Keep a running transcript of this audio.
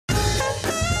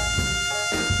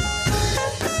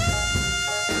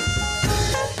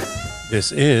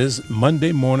This is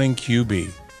Monday Morning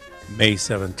QB, May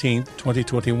 17th,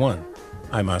 2021.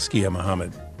 I'm Askia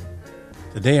Muhammad.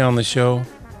 Today on the show,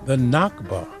 the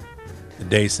Nakba, the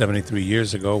day 73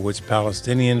 years ago, which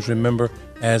Palestinians remember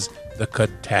as the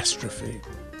catastrophe.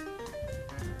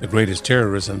 The greatest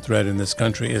terrorism threat in this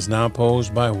country is now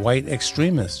posed by white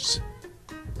extremists.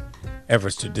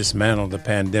 Efforts to dismantle the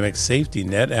pandemic safety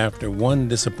net after one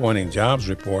disappointing jobs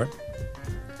report.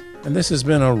 And this has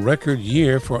been a record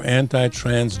year for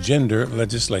anti-transgender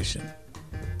legislation.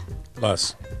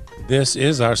 Plus, this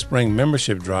is our spring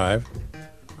membership drive.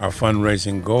 Our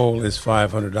fundraising goal is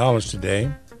 $500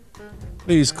 today.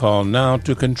 Please call now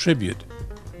to contribute,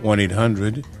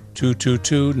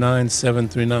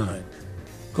 1-800-222-9739.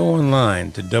 Go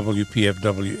online to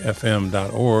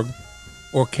WPFWFM.org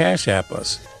or Cash App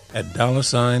us at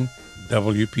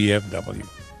 $WPFW.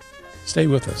 Stay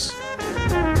with us.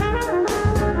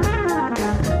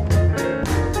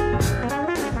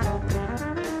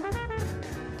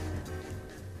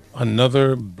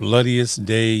 Another bloodiest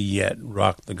day yet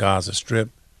rocked the Gaza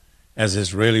Strip as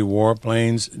Israeli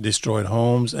warplanes destroyed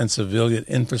homes and civilian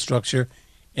infrastructure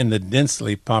in the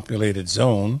densely populated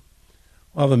zone,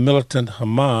 while the militant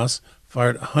Hamas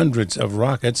fired hundreds of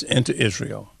rockets into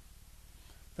Israel.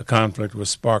 The conflict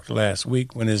was sparked last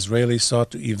week when Israelis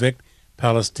sought to evict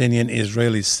Palestinian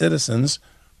Israeli citizens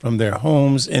from their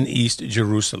homes in East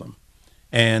Jerusalem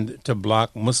and to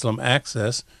block Muslim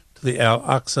access to the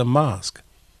Al-Aqsa Mosque,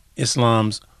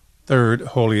 Islam's third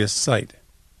holiest site,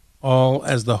 all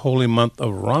as the holy month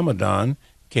of Ramadan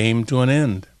came to an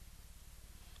end.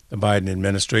 The Biden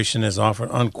administration has offered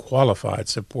unqualified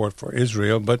support for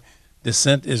Israel, but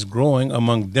dissent is growing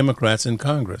among Democrats in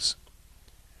Congress.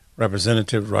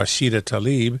 Representative Rashida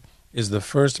Tlaib is the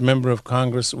first member of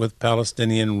Congress with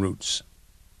Palestinian roots.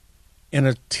 In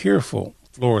a tearful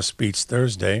floor speech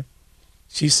Thursday,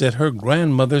 she said her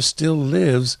grandmother still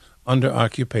lives under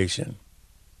occupation.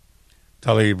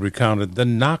 Tlaib recounted the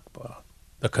Nakba,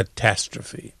 the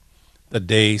catastrophe, the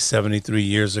day 73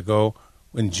 years ago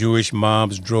when Jewish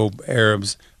mobs drove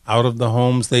Arabs out of the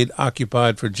homes they'd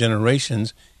occupied for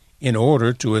generations in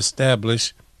order to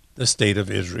establish the State of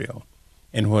Israel,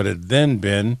 and what had then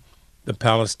been the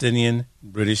Palestinian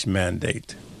British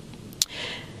Mandate.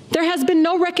 There has been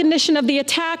no recognition of the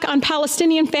attack on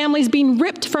Palestinian families being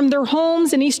ripped from their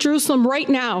homes in East Jerusalem right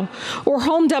now, or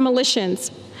home demolitions.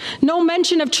 No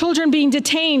mention of children being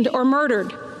detained or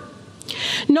murdered.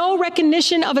 No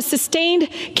recognition of a sustained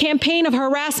campaign of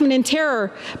harassment and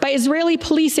terror by Israeli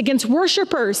police against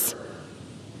worshipers,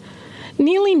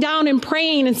 kneeling down and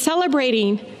praying and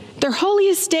celebrating their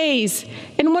holiest days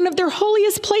in one of their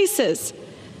holiest places.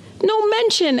 No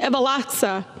mention of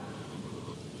Al-Aqsa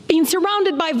being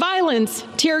surrounded by violence,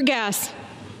 tear gas,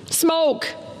 smoke,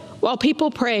 while people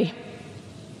pray.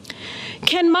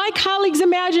 Can my colleagues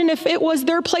imagine if it was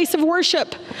their place of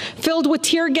worship filled with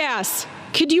tear gas?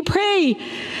 Could you pray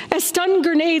as stun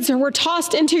grenades were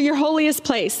tossed into your holiest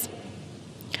place?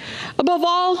 Above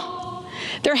all,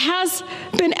 there has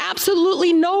been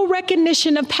absolutely no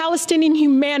recognition of Palestinian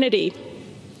humanity.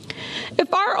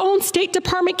 If our own State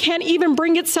Department can't even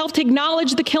bring itself to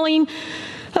acknowledge the killing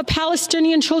of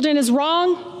Palestinian children is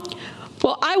wrong,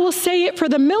 well, I will say it for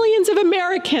the millions of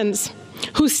Americans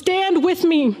who stand with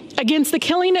me against the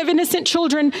killing of innocent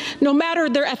children, no matter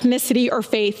their ethnicity or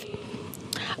faith.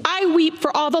 I weep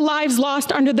for all the lives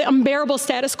lost under the unbearable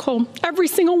status quo, every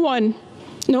single one,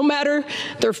 no matter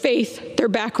their faith, their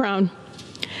background.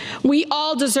 We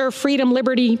all deserve freedom,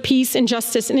 liberty, peace, and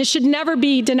justice, and it should never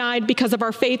be denied because of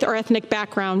our faith or ethnic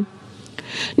background.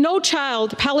 No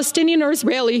child, Palestinian or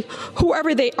Israeli,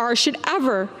 whoever they are, should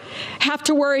ever have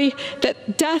to worry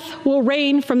that death will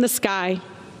rain from the sky.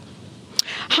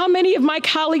 How many of my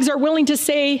colleagues are willing to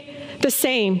say the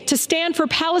same, to stand for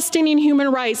Palestinian human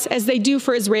rights as they do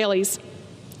for Israelis?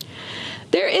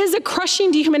 There is a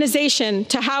crushing dehumanization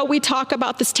to how we talk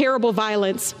about this terrible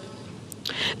violence.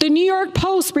 The New York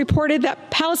Post reported the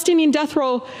Palestinian death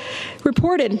roll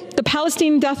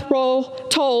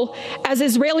toll as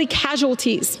Israeli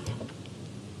casualties.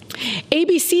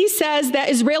 ABC says that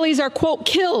Israelis are, quote,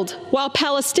 killed, while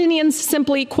Palestinians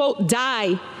simply, quote,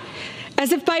 die,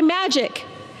 as if by magic,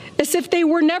 as if they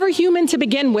were never human to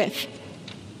begin with.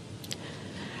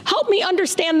 Help me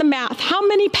understand the math. How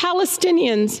many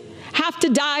Palestinians have to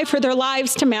die for their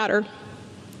lives to matter?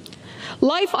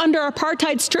 Life under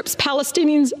apartheid strips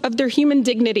Palestinians of their human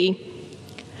dignity.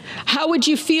 How would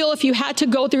you feel if you had to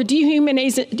go through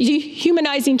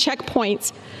dehumanizing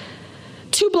checkpoints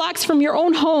 2 blocks from your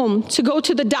own home to go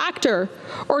to the doctor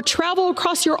or travel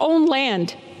across your own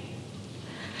land?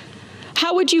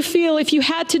 How would you feel if you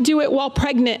had to do it while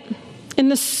pregnant in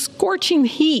the scorching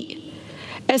heat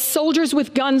as soldiers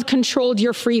with guns controlled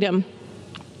your freedom?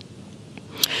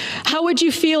 How would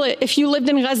you feel it if you lived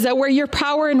in Gaza, where your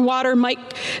power and water might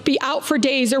be out for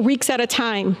days or weeks at a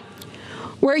time,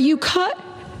 where you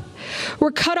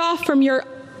were cut off from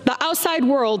the outside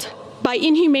world by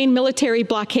inhumane military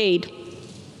blockade?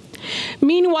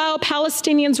 Meanwhile,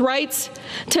 Palestinians' rights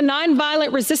to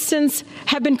nonviolent resistance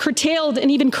have been curtailed and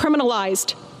even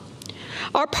criminalized.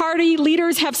 Our party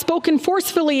leaders have spoken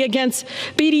forcefully against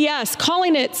BDS,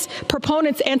 calling its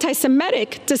proponents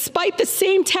anti-Semitic, despite the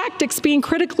same tactics being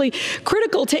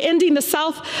critical to ending the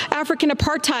South African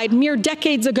apartheid mere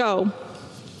decades ago.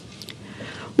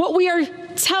 What we are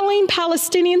telling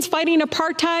Palestinians fighting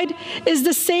apartheid is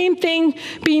the same thing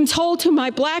being told to my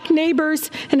black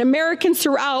neighbors and Americans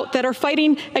throughout that are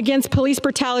fighting against police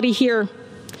brutality here.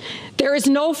 There is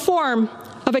no form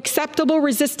of acceptable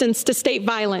resistance to state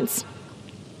violence.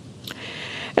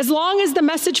 As long as the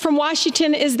message from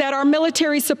Washington is that our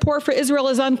military support for Israel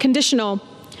is unconditional,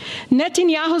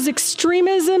 Netanyahu's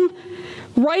extremism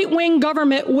right-wing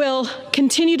government will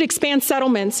continue to expand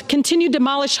settlements, continue to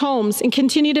demolish homes, and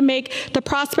continue to make the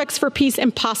prospects for peace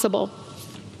impossible.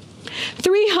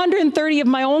 330 of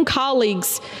my own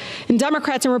colleagues, and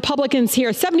Democrats and Republicans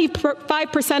here,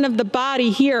 75% of the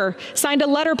body here, signed a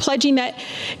letter pledging that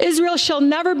Israel shall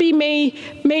never be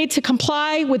made to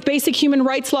comply with basic human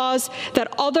rights laws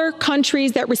that other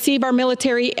countries that receive our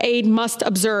military aid must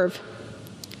observe.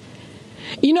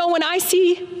 You know, when I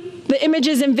see the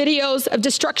images and videos of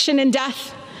destruction and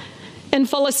death in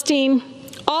Palestine,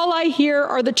 all I hear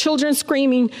are the children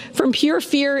screaming from pure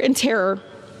fear and terror.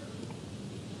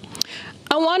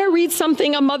 I want to read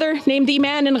something a mother named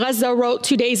Iman in Gaza wrote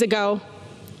 2 days ago.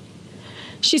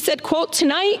 She said, quote,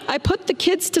 "Tonight I put the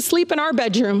kids to sleep in our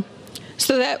bedroom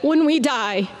so that when we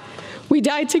die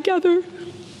together."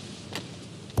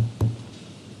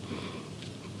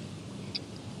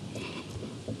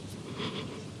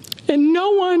 And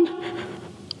no one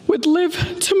would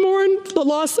live to mourn the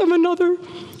loss of another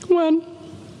one.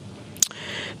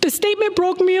 The statement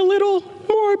broke me a little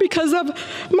more because of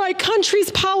my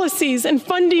country's policies and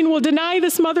funding will deny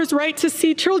this mother's right to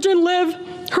see children live,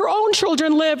 her own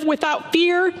children live without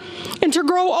fear and to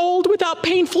grow old without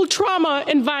painful trauma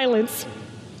and violence.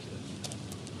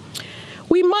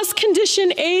 We must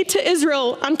condition aid to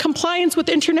Israel on compliance with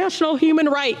international human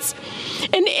rights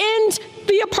and end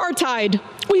the apartheid.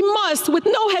 We must, with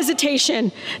no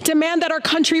hesitation, demand that our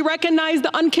country recognize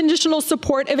the unconditional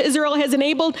support of Israel has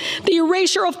enabled the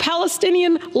erasure of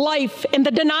Palestinian life and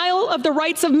the denial of the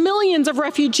rights of millions of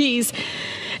refugees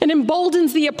and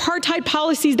emboldens the apartheid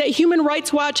policies that Human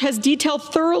Rights Watch has detailed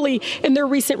thoroughly in their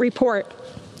recent report.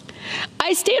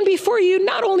 I stand before you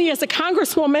not only as a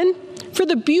Congresswoman for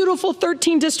the beautiful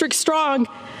 13 districts strong,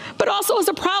 but also as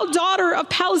a proud daughter of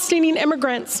Palestinian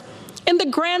immigrants and the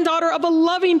granddaughter of a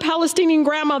loving Palestinian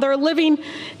grandmother living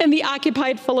in the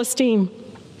occupied Palestine.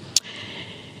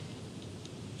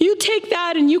 You take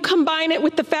that and you combine it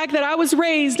with the fact that I was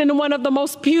raised in one of the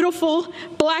most beautiful,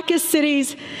 blackest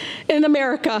cities in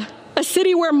America, a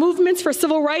city where movements for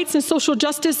civil rights and social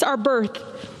justice are birthed,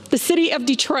 the city of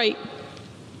Detroit.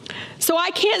 So I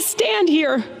can't stand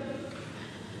here.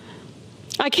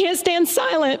 I can't stand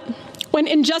silent when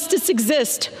injustice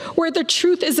exists, where the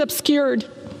truth is obscured.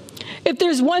 If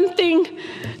there's one thing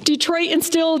Detroit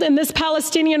instilled in this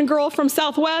Palestinian girl from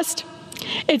Southwest,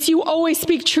 it's you always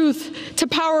speak truth to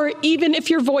power even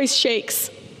if your voice shakes.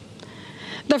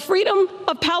 The freedom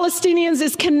of Palestinians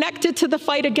is connected to the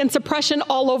fight against oppression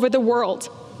all over the world.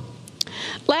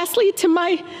 Lastly, to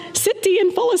my city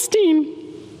in Palestine,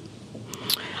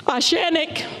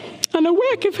 Ashanik,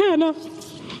 Anawak Hannah,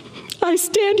 I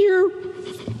stand here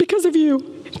because of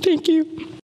you. Thank you.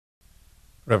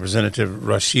 Representative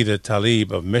Rashida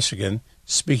Tlaib of Michigan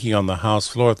speaking on the House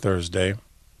floor Thursday.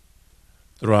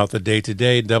 Throughout the day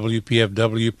today,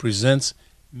 WPFW presents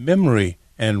Memory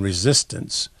and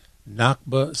Resistance,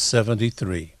 Nakba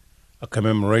 73, a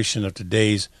commemoration of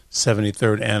today's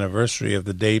 73rd anniversary of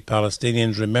the day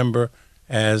Palestinians remember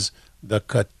as the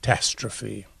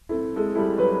catastrophe.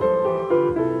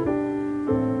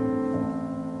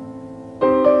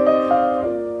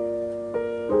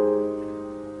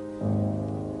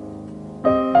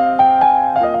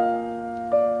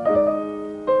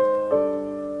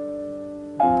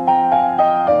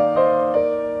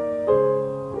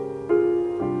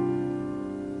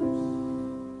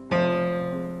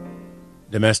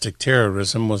 Domestic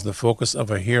terrorism was the focus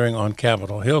of a hearing on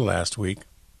Capitol Hill last week.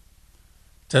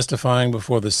 Testifying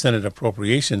before the Senate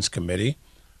Appropriations Committee,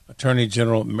 Attorney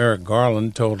General Merrick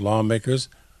Garland told lawmakers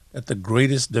that the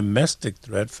greatest domestic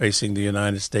threat facing the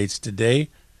United States today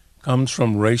comes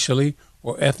from racially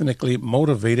or ethnically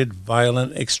motivated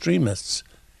violent extremists,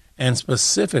 and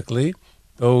specifically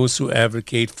those who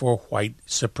advocate for white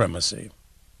supremacy.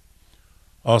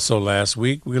 Also last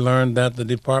week, we learned that the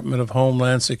Department of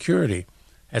Homeland Security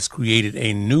has created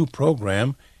a new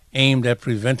program aimed at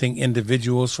preventing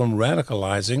individuals from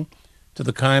radicalizing to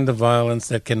the kind of violence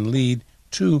that can lead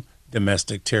to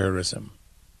domestic terrorism.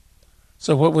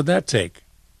 So what would that take?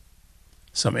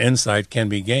 Some insight can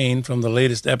be gained from the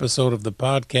latest episode of the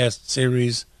podcast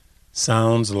series,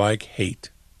 Sounds Like Hate.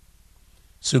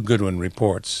 Sue Goodwin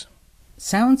reports.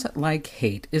 Sounds Like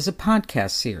Hate is a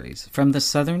podcast series from the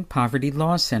Southern Poverty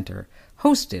Law Center,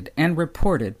 hosted and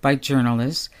reported by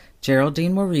journalists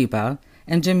Geraldine Moriba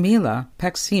and Jamila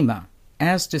Paxima.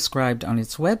 As described on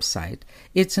its website,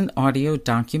 it's an audio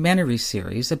documentary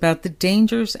series about the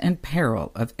dangers and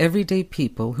peril of everyday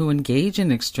people who engage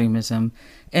in extremism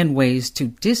and ways to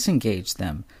disengage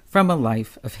them from a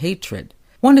life of hatred.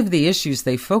 One of the issues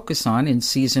they focus on in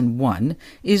Season 1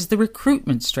 is the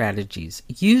recruitment strategies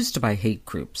used by hate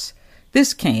groups.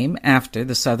 This came after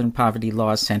the Southern Poverty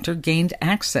Law Center gained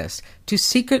access to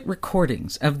secret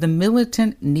recordings of the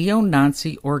militant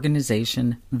neo-Nazi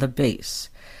organization, The Base.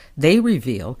 They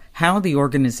reveal how the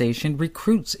organization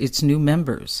recruits its new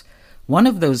members. One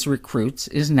of those recruits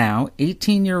is now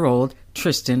 18-year-old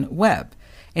Tristan Webb,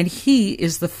 and he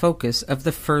is the focus of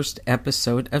the first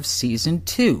episode of Season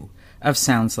 2 of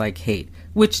Sounds Like Hate,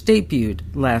 which debuted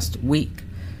last week.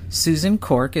 Susan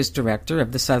Cork is director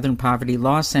of the Southern Poverty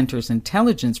Law Center's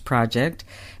Intelligence Project,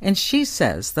 and she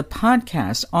says the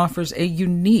podcast offers a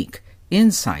unique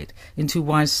insight into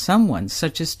why someone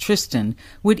such as Tristan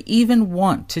would even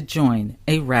want to join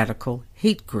a radical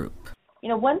hate group.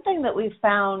 One thing that we've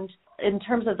found in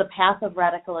terms of the path of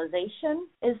radicalization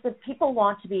is that people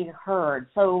want to be heard.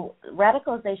 So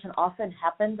radicalization often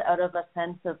happens out of a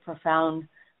sense of profound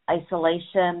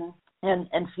isolation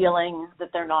and feeling that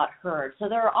they're not heard. So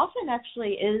there often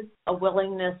actually is a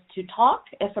willingness to talk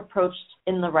if approached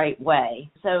in the right way.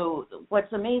 So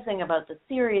what's amazing about the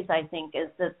series, I think, is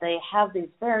that they have these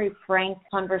very frank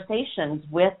conversations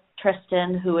with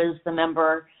Tristan, who is the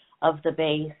member of the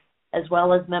base, as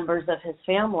well as members of his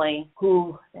family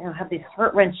who have these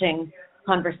heart-wrenching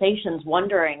conversations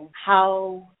wondering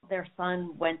how their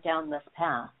son went down this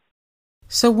path.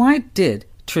 So why did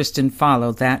Tristan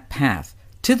follow that path,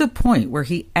 to the point where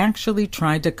he actually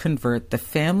tried to convert the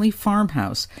family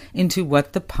farmhouse into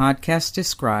what the podcast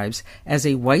describes as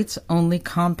a whites-only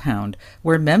compound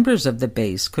where members of the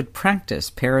base could practice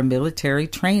paramilitary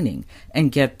training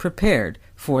and get prepared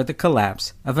for the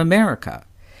collapse of America?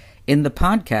 In the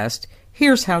podcast,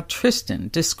 here's how Tristan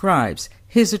describes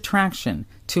his attraction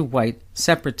to white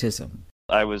separatism.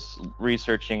 I was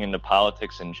researching into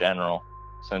politics in general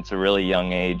since a really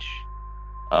young age.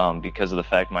 Because of the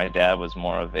fact my dad was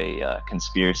more of a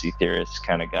conspiracy theorist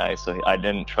kind of guy. So I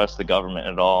didn't trust the government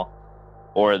at all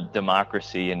or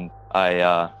democracy. And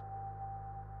I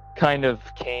kind of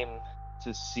came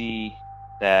to see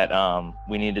that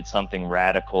we needed something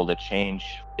radical to change.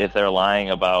 If they're lying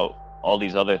about all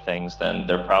these other things, then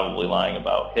they're probably lying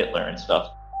about Hitler and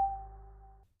stuff.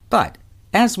 But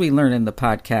as we learn in the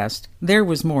podcast, there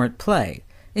was more at play,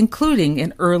 including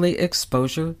an early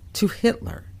exposure to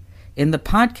Hitler. In the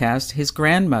podcast, his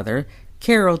grandmother,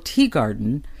 Carol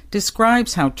Teagarden,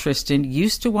 describes how Tristan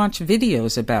used to watch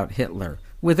videos about Hitler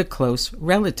with a close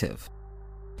relative.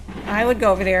 I would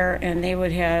go over there and he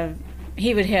would have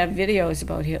videos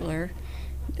about Hitler,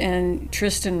 and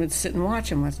Tristan would sit and watch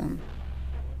them with him.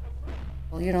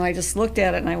 I just looked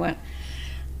at it and I went,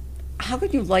 how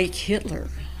could you like Hitler?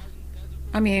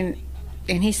 And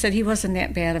he said he wasn't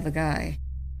that bad of a guy.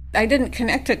 I didn't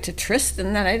connect it to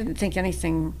Tristan, then I didn't think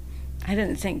anything at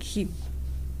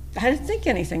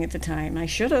the time. I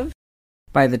should have.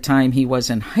 By the time he was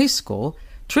in high school,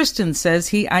 Tristan says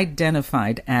he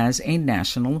identified as a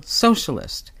National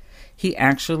Socialist. He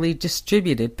actually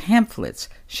distributed pamphlets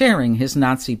sharing his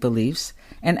Nazi beliefs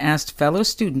and asked fellow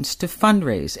students to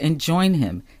fundraise and join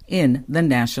him in the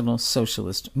National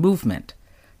Socialist movement.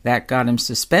 That got him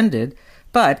suspended,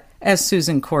 but as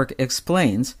Susan Cork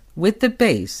explains, with the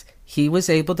base, he was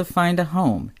able to find a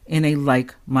home in a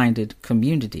like-minded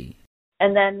community.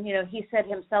 And then, he said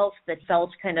himself that he felt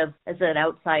kind of as an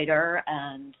outsider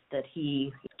and that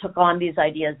he took on these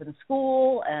ideas in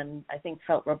school and I think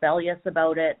felt rebellious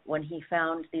about it when he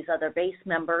found these other base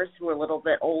members who were a little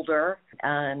bit older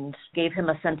and gave him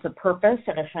a sense of purpose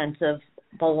and a sense of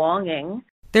belonging.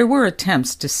 There were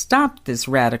attempts to stop this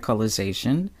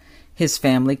radicalization. His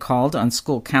family called on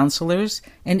school counselors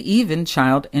and even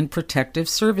Child and Protective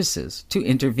Services to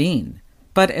intervene.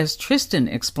 But as Tristan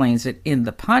explains it in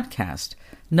the podcast,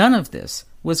 None of this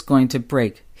was going to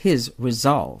break his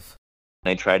resolve.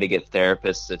 They tried to get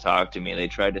therapists to talk to me. They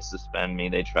tried to suspend me.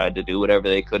 They tried to do whatever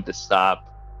they could to stop,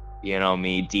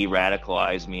 me,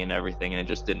 de-radicalize me and everything. And it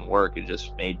just didn't work. It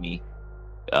just made me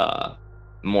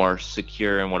more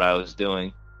secure in what I was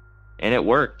doing. And it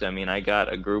worked. I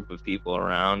got a group of people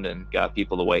around and got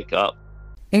people to wake up.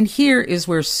 And here is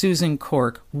where Susan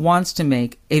Cork wants to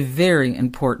make a very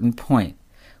important point,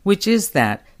 which is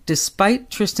that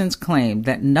despite Tristan's claim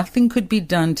that nothing could be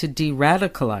done to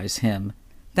de-radicalize him,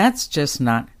 that's just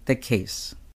not the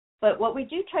case. But what we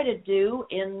do try to do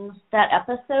in that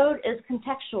episode is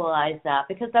contextualize that,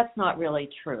 because that's not really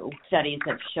true. Studies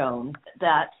have shown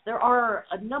that there are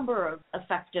a number of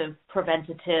effective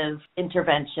preventative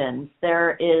interventions.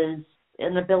 There is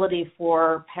an ability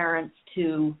for parents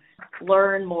to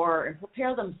learn more and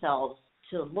prepare themselves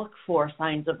to look for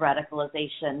signs of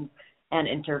radicalization and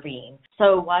intervene.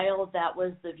 So while that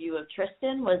was the view of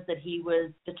Tristan, was that he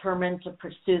was determined to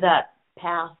pursue that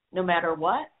path no matter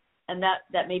what, and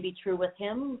that may be true with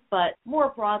him, but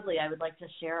more broadly I would like to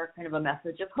share kind of a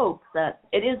message of hope that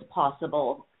it is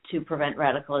possible to prevent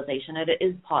radicalization, and it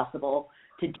is possible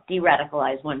to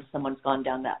de-radicalize once someone's gone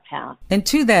down that path. And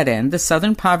to that end, the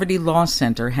Southern Poverty Law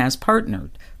Center has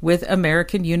partnered with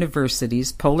American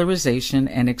University's Polarization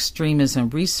and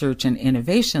Extremism Research and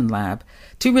Innovation Lab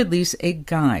to release a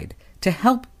guide to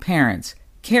help parents,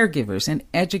 caregivers, and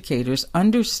educators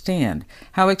understand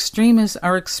how extremists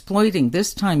are exploiting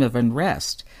this time of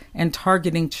unrest and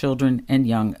targeting children and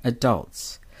young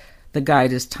adults. The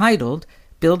guide is titled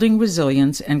Building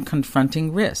Resilience and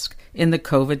Confronting Risk in the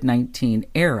COVID-19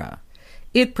 Era.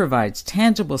 It provides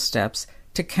tangible steps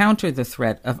to counter the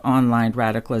threat of online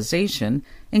radicalization,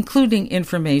 including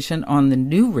information on the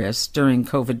new risks during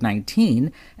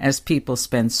COVID-19 as people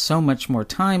spend so much more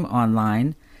time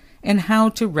online, and how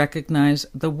to recognize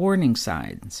the warning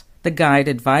signs. The guide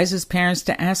advises parents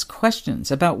to ask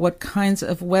questions about what kinds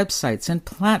of websites and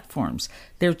platforms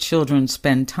their children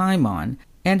spend time on,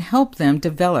 and help them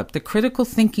develop the critical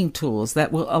thinking tools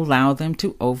that will allow them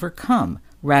to overcome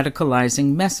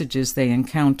radicalizing messages they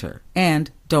encounter.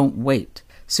 And don't wait.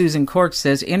 Susan Cork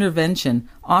says intervention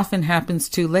often happens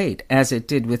too late, as it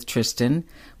did with Tristan,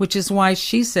 which is why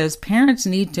she says parents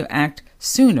need to act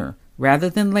sooner rather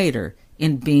than later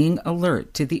in being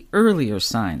alert to the earlier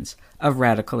signs of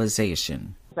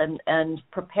radicalization. And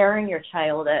preparing your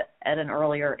child at an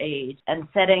earlier age and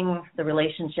setting the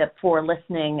relationship for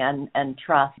listening and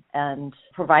trust and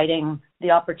providing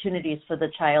the opportunities for the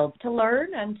child to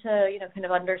learn and to, kind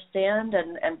of understand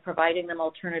and providing them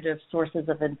alternative sources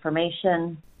of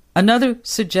information. Another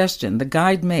suggestion the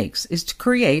guide makes is to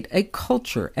create a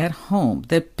culture at home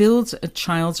that builds a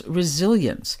child's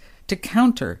resilience to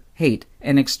counter hate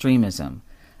and extremism.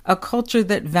 A culture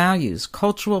that values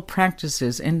cultural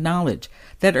practices and knowledge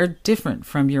that are different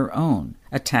from your own,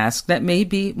 a task that may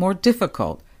be more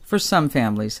difficult for some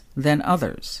families than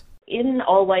others. In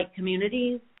all-white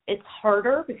communities, it's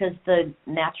harder because the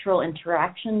natural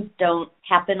interactions don't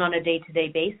happen on a day-to-day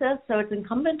basis, so it's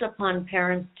incumbent upon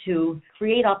parents to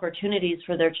create opportunities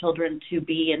for their children to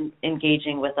be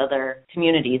engaging with other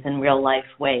communities in real-life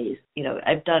ways.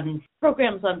 I've done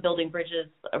programs on building bridges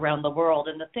around the world,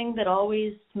 and the thing that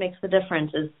always makes the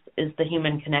difference is the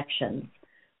human connection.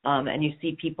 And you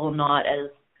see people not as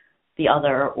the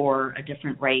other or a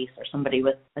different race or somebody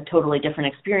with a totally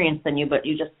different experience than you, but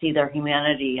you just see their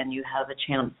humanity and you have a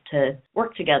chance to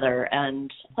work together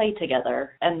and play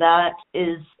together. And that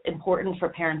is important for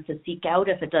parents to seek out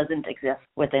if it doesn't exist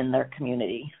within their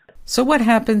community. So what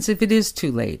happens if it is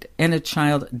too late and a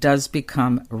child does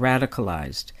become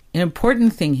radicalized? An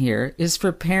important thing here is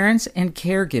for parents and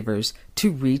caregivers to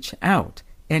reach out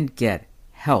and get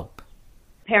help.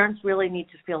 Parents really need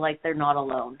to feel like they're not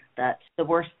alone, that the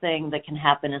worst thing that can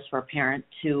happen is for a parent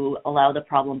to allow the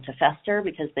problem to fester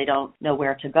because they don't know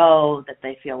where to go, that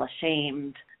they feel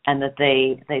ashamed, and that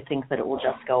they think that it will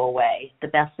just go away. The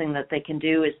best thing that they can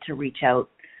do is to reach out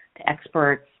to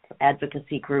experts,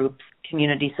 advocacy groups,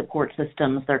 community support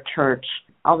systems, their church.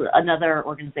 Another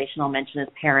organization I'll mention is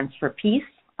Parents for Peace,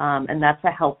 and that's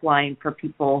a helpline for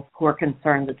people who are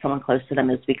concerned that someone close to them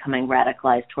is becoming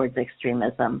radicalized towards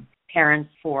extremism.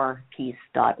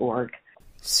 parentsforpeace.org.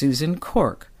 Susan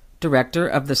Cork, director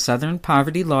of the Southern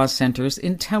Poverty Law Center's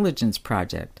Intelligence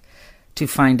Project. To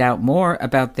find out more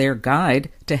about their guide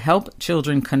to help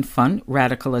children confront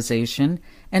radicalization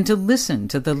and to listen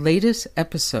to the latest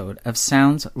episode of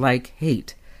Sounds Like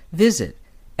Hate, visit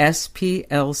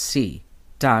splc.org.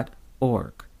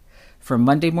 From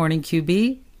Monday Morning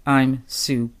QB, I'm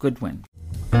Sue Goodwin.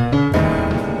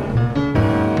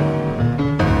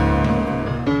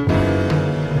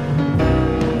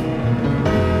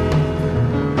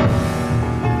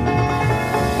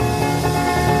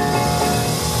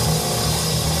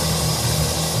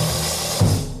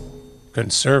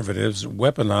 conservatives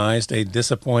weaponized a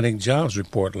disappointing jobs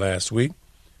report last week,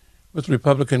 with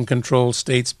Republican-controlled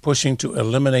states pushing to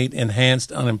eliminate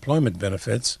enhanced unemployment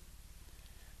benefits.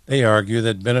 They argue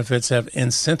that benefits have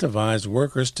incentivized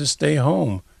workers to stay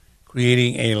home,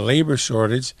 creating a labor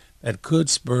shortage that could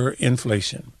spur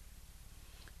inflation.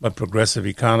 But progressive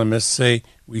economists say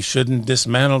we shouldn't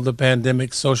dismantle the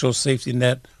pandemic social safety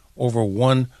net over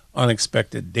one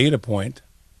unexpected data point.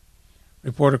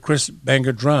 Reporter Chris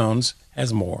Banger-Drowns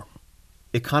has more.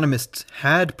 Economists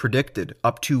had predicted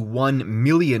up to 1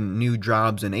 million new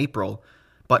jobs in April,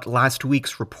 but last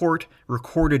week's report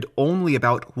recorded only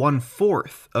about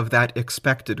 1/4 of that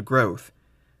expected growth.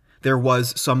 There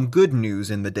was some good news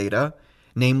in the data,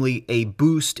 namely a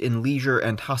boost in leisure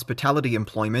and hospitality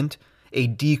employment, a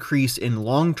decrease in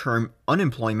long-term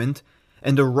unemployment,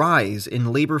 and a rise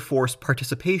in labor force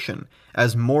participation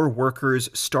as more workers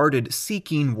started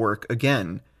seeking work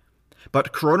again.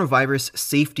 But coronavirus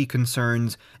safety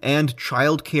concerns and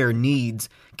childcare needs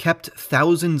kept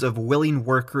thousands of willing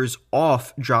workers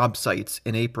off job sites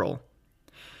in April.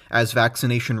 As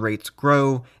vaccination rates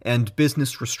grow and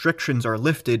business restrictions are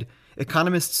lifted,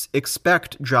 economists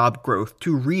expect job growth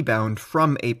to rebound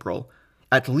from April,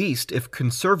 at least if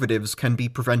conservatives can be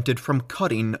prevented from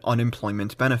cutting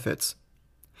unemployment benefits.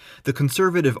 The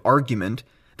conservative argument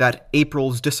that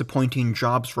April's disappointing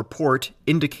jobs report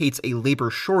indicates a labor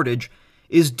shortage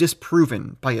is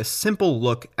disproven by a simple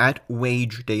look at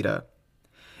wage data.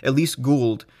 Elise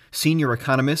Gould, senior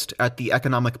economist at the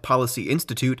Economic Policy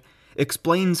Institute,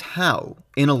 explains how,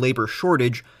 in a labor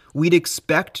shortage, we'd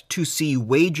expect to see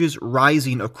wages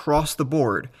rising across the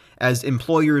board as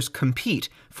employers compete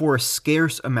for a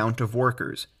scarce amount of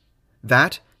workers.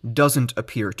 That doesn't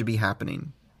appear to be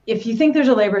happening. If you think there's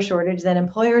a labor shortage, then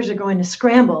employers are going to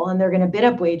scramble and they're going to bid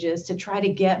up wages to try to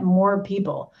get more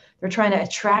people. They're trying to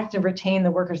attract and retain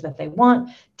the workers that they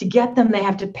want. To get them, they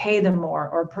have to pay them more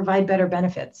or provide better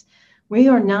benefits. We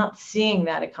are not seeing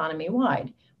that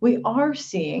economy-wide. We are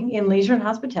seeing in leisure and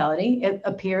hospitality, it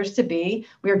appears to be,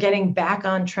 we are getting back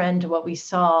on trend to what we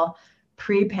saw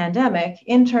pre-pandemic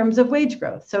in terms of wage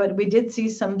growth. So we did see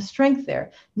some strength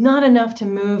there, not enough to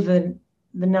move the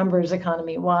numbers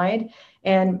economy-wide.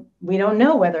 And we don't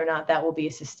know whether or not that will be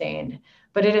sustained.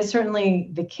 But it is certainly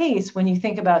the case when you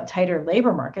think about tighter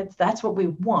labor markets. That's what we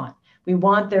want. We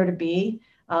want there to be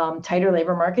tighter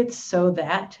labor markets so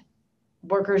that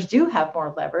workers do have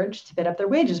more leverage to bid up their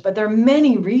wages. But there are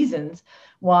many reasons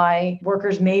why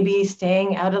workers may be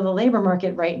staying out of the labor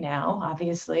market right now.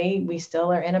 Obviously, we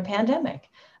still are in a pandemic.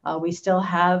 We still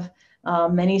have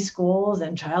many schools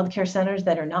and childcare centers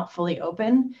that are not fully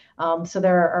open. So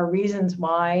there are reasons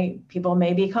why people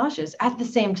may be cautious. At the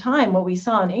same time, what we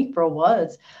saw in April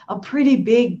was a pretty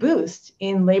big boost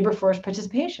in labor force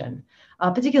participation,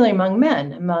 particularly among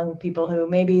men, among people who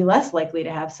may be less likely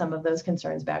to have some of those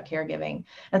concerns about caregiving.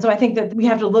 And so I think that we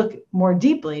have to look more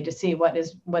deeply to see what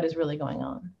is really going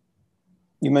on.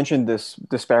 You mentioned this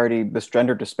disparity, this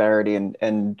gender disparity,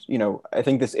 and I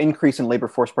think this increase in labor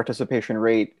force participation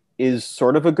rate is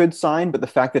sort of a good sign, but the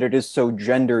fact that it is so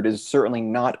gendered is certainly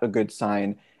not a good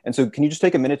sign. And so can you just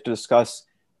take a minute to discuss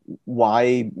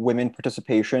why women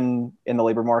participation in the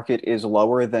labor market is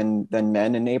lower than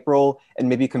men in April, and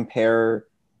maybe compare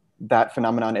that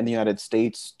phenomenon in the United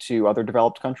States to other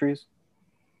developed countries?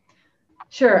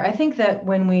 Sure. I think that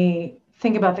when we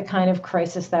think about the kind of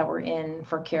crisis that we're in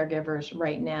for caregivers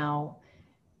right now,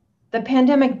 the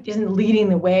pandemic isn't leading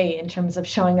the way in terms of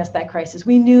showing us that crisis.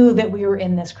 We knew that we were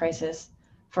in this crisis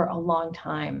for a long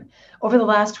time. Over the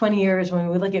last 20 years, when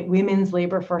we look at women's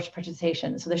labor force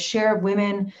participation, so the share of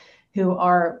women who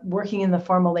are working in the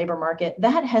formal labor market,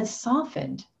 that has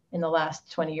softened in the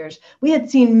last 20 years. We had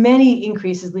seen many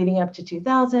increases leading up to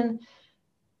 2000.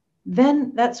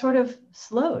 Then that sort of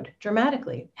slowed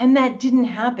dramatically. And that didn't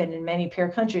happen in many peer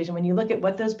countries. And when you look at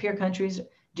what those peer countries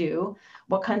do,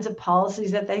 what kinds of policies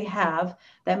that they have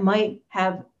that might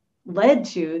have led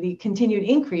to the continued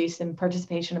increase in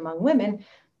participation among women,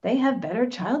 they have better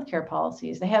childcare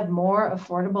policies. They have more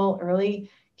affordable early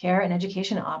care and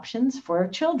education options for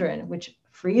children, which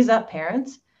frees up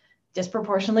parents,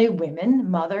 disproportionately women,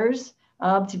 mothers,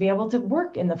 to be able to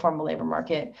work in the formal labor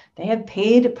market. They have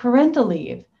paid parental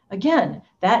leave. Again,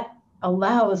 that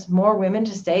allows more women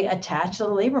to stay attached to the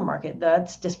labor market.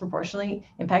 That's disproportionately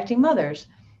impacting mothers.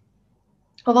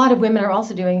 A lot of women are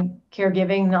also doing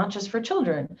caregiving, not just for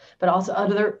children, but also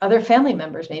other family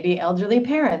members, maybe elderly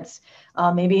parents,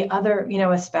 maybe other,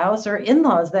 a spouse or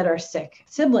in-laws that are sick,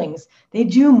 siblings. They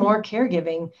do more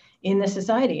caregiving in the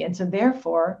society. And so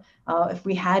therefore, if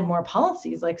we had more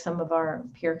policies like some of our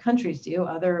peer countries do,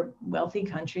 other wealthy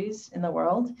countries in the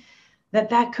world,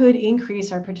 that could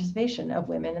increase our participation of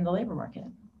women in the labor market.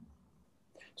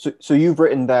 So you've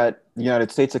written that the United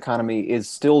States economy is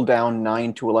still down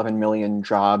 9 to 11 million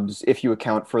jobs if you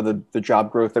account for the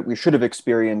job growth that we should have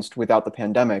experienced without the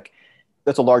pandemic.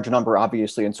 That's a large number,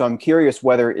 obviously. And so I'm curious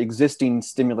whether existing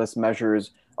stimulus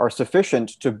measures are sufficient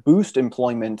to boost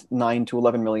employment 9 to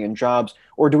 11 million jobs,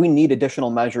 or do we need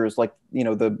additional measures like,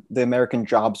 the American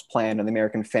Jobs Plan and the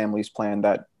American Families Plan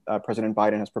that President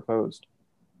Biden has proposed?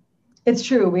 It's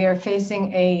true. We are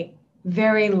facing a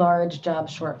very large job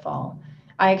shortfall.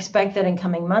 I expect that in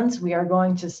coming months, we are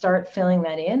going to start filling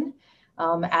that in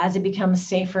as it becomes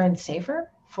safer and safer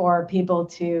for people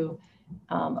to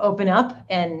open up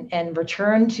and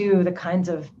return to the kinds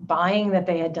of buying that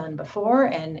they had done before.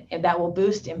 And that will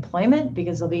boost employment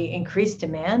because there'll be increased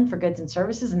demand for goods and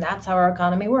services. And that's how our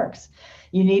economy works.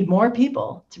 You need more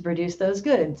people to produce those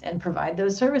goods and provide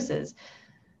those services.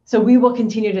 So we will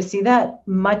continue to see that.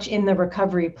 Much in the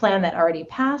recovery plan that already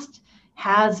passed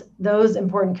has those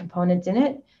important components in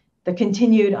it. The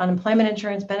continued unemployment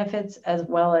insurance benefits, as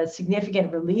well as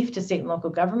significant relief to state and local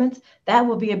governments, that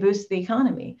will be a boost to the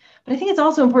economy. But I think it's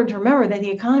also important to remember that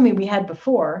the economy we had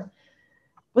before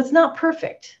was not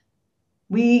perfect.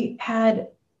 We had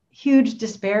huge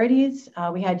disparities.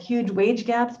 We had huge wage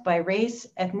gaps by race,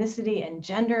 ethnicity, and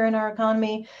gender in our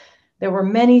economy. There were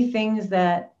many things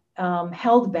that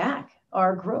held back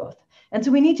our growth. And so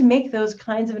we need to make those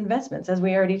kinds of investments, as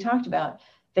we already talked about.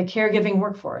 The caregiving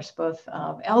workforce, both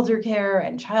elder care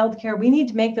and child care. We need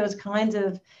to make those kinds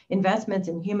of investments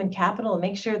in human capital and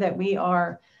make sure that we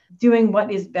are doing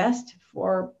what is best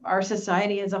for our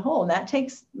society as a whole. And that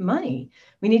takes money.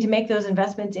 We need to make those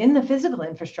investments in the physical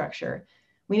infrastructure.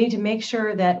 We need to make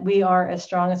sure that we are as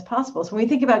strong as possible. So when we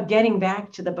think about getting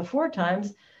back to the before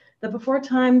times,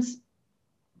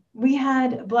 we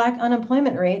had a Black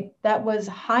unemployment rate that was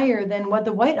higher than what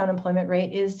the white unemployment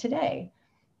rate is today.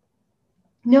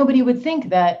 Nobody would think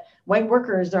that white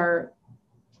workers are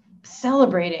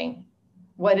celebrating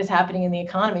what is happening in the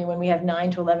economy when we have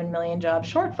 9 to 11 million job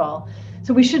shortfall.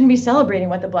 So we shouldn't be celebrating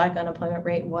what the Black unemployment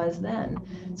rate was then.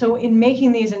 So in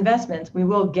making these investments, we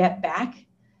will get back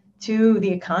to the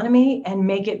economy and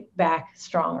make it back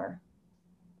stronger.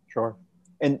 Sure.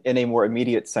 In a more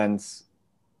immediate sense,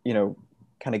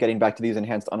 kind of getting back to these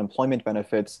enhanced unemployment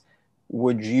benefits,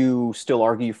 would you still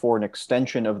argue for an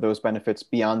extension of those benefits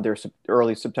beyond their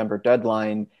early September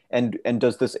deadline? And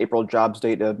does this April jobs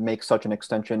data make such an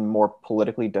extension more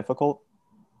politically difficult?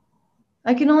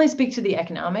 I can only speak to the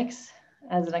economics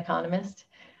as an economist.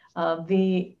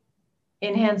 The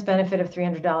enhanced benefit of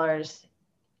 $300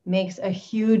 makes a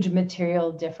huge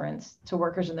material difference to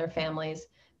workers and their families,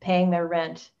 paying their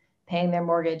rent, paying their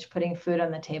mortgage, putting food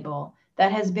on the table.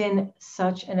 That has been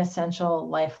such an essential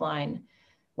lifeline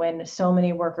when so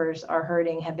many workers are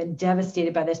hurting, have been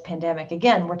devastated by this pandemic.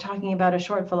 Again, we're talking about a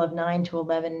shortfall of 9 to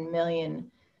 11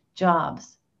 million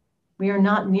jobs. We are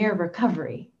not near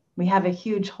recovery. We have a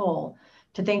huge hole.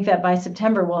 To think that by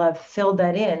September we'll have filled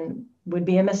that in would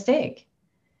be a mistake.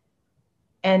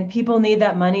 And people need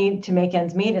that money to make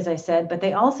ends meet, as I said, but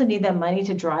they also need that money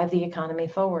to drive the economy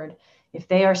forward. If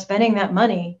they are spending that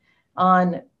money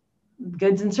on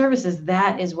goods and services,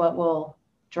 that is what will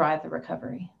drive the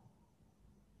recovery.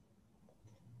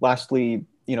 Lastly,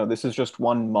 this is just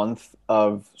 1 month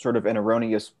of sort of an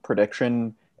erroneous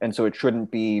prediction, and so it shouldn't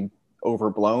be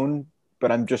overblown.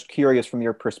 But I'm just curious from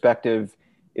your perspective,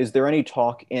 is there any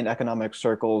talk in economic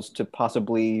circles to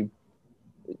possibly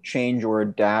change or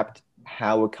adapt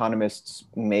how economists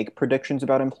make predictions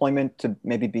about employment to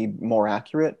maybe be more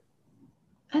accurate?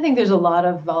 I think there's a lot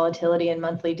of volatility in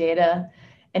monthly data,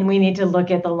 and we need to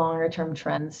look at the longer term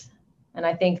trends. And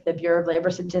I think the Bureau of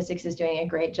Labor Statistics is doing a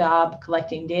great job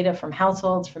collecting data from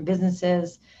households, from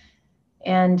businesses.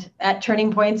 And at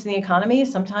turning points in the economy,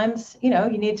 sometimes, you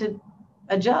need to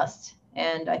adjust.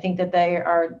 And I think that they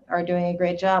are doing a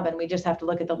great job. And we just have to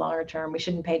look at the longer term. We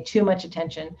shouldn't pay too much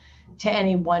attention to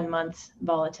any 1 month's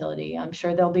volatility. I'm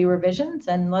sure there'll be revisions,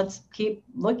 and let's keep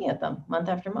looking at them month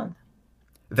after month.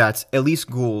 That's Elise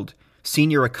Gould,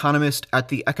 senior economist at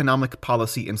the Economic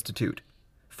Policy Institute.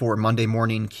 For Monday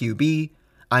Morning QB,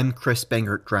 I'm Chris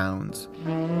Bangert-Drowns.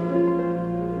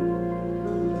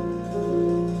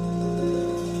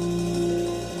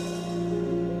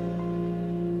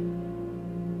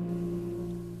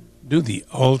 Do the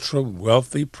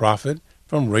ultra-wealthy profit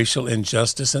from racial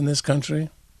injustice in this country?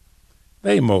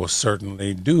 They most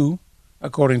certainly do,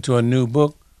 according to a new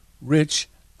book, Rich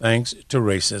Thanks to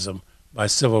Racism, by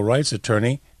civil rights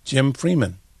attorney Jim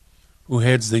Freeman, who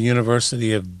heads the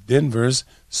University of Denver's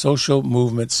Social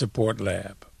Movement Support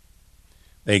Lab.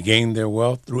 They gained their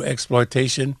wealth through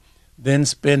exploitation then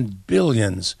spend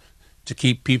billions to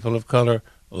keep people of color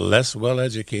less well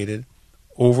educated,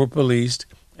 over-policed,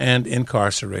 and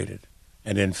incarcerated,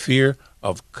 and in fear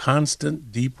of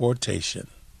constant deportation.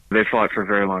 They fought for a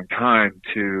very long time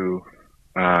to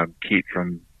keep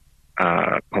from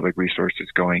public resources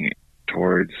going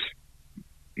towards,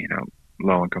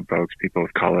 low-income folks, people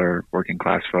of color,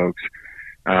 working-class folks,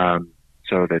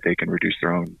 so that they can reduce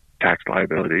their own tax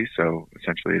liability. So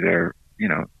essentially they're,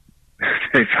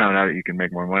 they found out that you can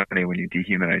make more money when you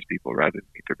dehumanize people rather than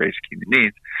meet their basic human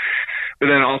needs. But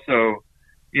then also,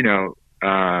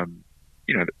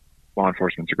 law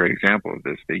enforcement's a great example of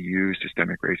this. They use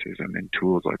systemic racism and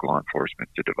tools like law enforcement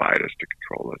to divide us, to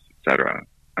control us, et cetera,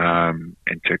 and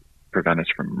to prevent us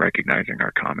from recognizing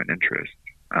our common interests,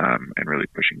 and really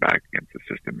pushing back against the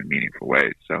system in meaningful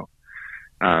ways. So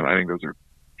I think those are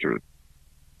sort of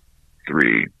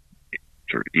three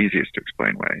sort of easiest to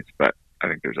explain ways, but I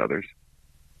think there's others.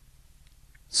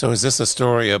 So is this a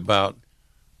story about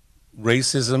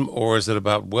racism or is it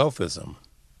about wealthism?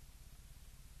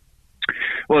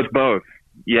 Well, it's both.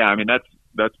 Yeah, I mean, that's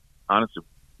honestly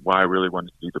why I really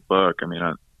wanted to do the book. I mean,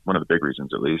 one of the big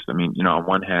reasons, at least. I mean, on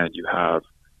one hand, you have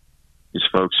these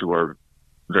folks who are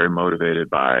very motivated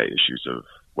by issues of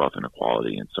wealth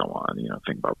inequality and so on.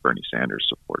 Think about Bernie Sanders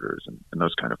supporters and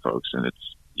those kind of folks, and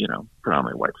it's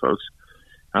predominantly white folks.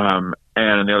 And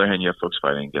on the other hand, you have folks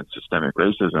fighting against systemic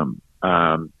racism.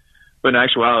 But in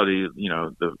actuality,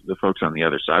 the folks on the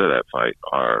other side of that fight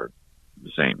are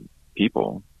the same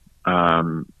people,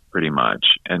 pretty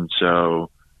much. And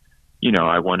so,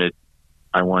 I wanted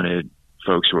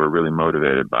folks who are really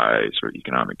motivated by sort of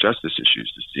economic justice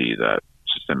issues to see that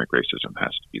systemic racism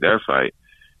has to be their fight.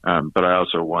 But I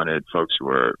also wanted folks who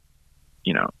are,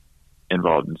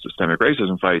 involved in systemic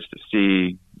racism fights to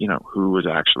see, who was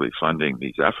actually funding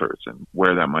these efforts and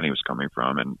where that money was coming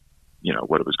from and,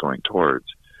 what it was going towards.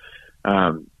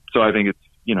 So I think it's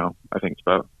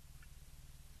both.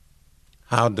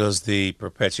 How does the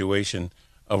perpetuation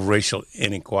of racial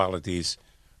inequalities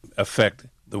affect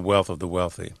the wealth of the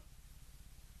wealthy?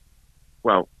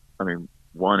 Well, I mean,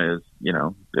 one is,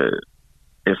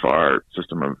 if our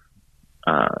system of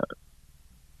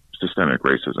systemic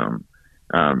racism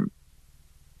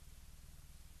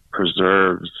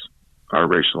preserves our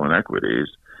racial inequities,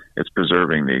 it's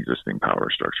preserving the existing power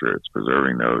structure. It's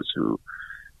preserving those who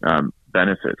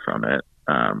benefit from it,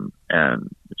 and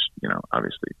which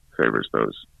obviously favors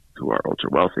those who are ultra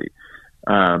wealthy.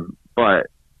 But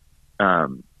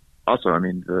also, I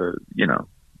mean, a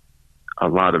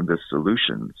lot of the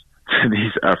solutions to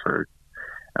these efforts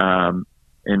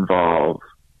involve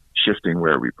shifting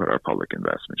where we put our public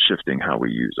investment, shifting how we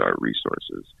use our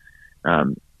resources,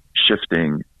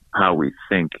 shifting how we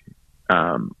think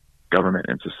government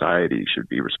and society should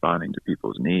be responding to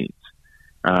people's needs.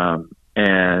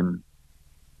 And,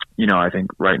 I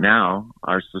think right now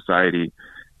our society,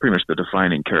 pretty much the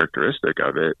defining characteristic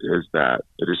of it is that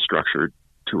it is structured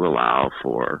to allow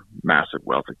for massive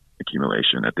wealth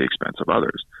accumulation at the expense of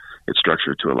others. It's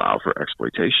structured to allow for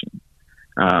exploitation.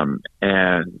 And,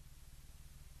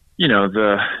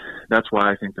 that's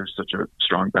why I think there's such a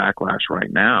strong backlash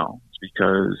right now. It's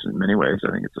because in many ways,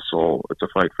 I think it's a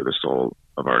fight for the soul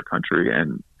of our country,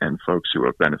 and folks who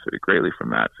have benefited greatly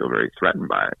from that feel very threatened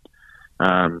by it.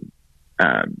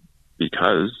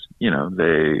 Because,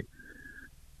 they,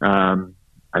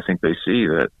 I think they see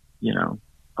that,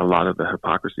 a lot of the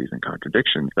hypocrisies and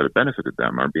contradictions that have benefited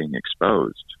them are being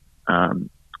exposed,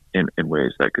 in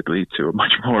ways that could lead to a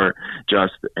much more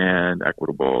just and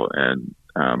equitable and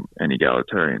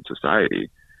egalitarian society.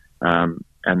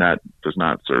 And that does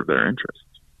not serve their interests.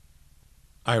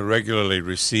 I regularly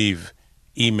receive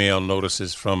email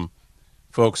notices from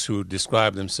folks who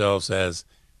describe themselves as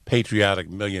patriotic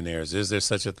millionaires. Is there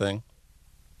such a thing?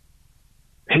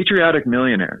 Patriotic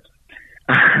millionaires.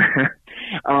 I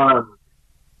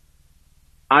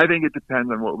think it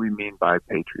depends on what we mean by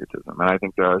patriotism. And I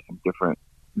think there are some different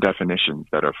definitions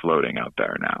that are floating out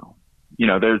there now.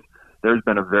 There's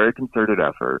been a very concerted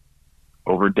effort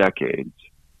over decades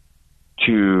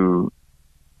to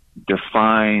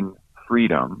define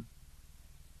freedom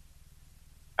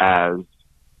as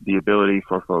the ability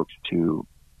for folks to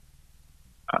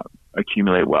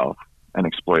accumulate wealth and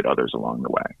exploit others along the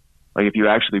way. Like, if you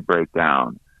actually break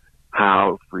down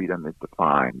how freedom is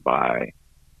defined by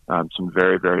some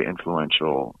very, very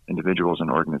influential individuals and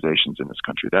organizations in this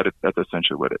country, that's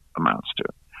essentially what it amounts to.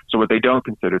 So what they don't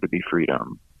consider to be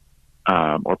freedom,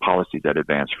 or policies that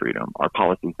advance freedom, are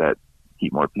policies that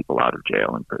keep more people out of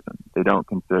jail and prison. They don't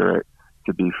consider it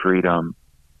to be freedom,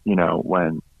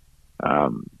 when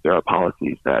there are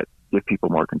policies that give people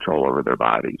more control over their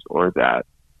bodies, or that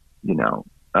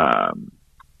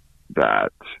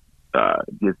that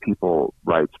give people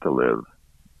rights to live,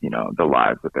 the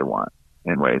lives that they want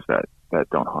in ways that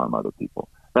don't harm other people.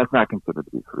 That's not considered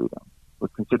to be freedom.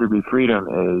 What's considered to be freedom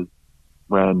is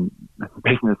when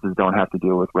businesses don't have to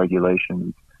deal with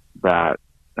regulations that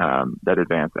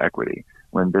advance equity,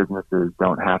 when businesses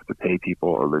don't have to pay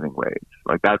people a living wage.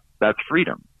 Like that's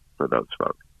freedom for those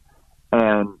folks.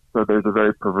 And so there's a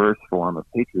very perverse form of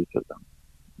patriotism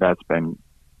that's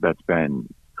been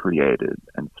created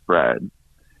and spread.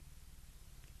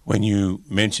 When you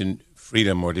mentioned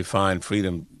freedom or defined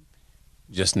freedom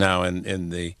just now in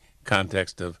the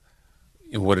context of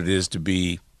what it is to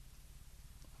be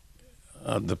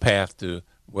the path to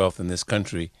wealth in this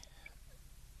country,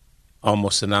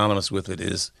 almost synonymous with it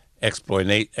is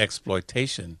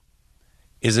exploitation.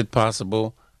 Is it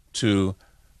possible to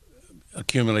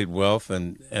accumulate wealth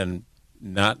and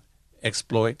not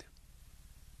exploit?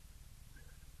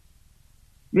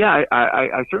 Yeah,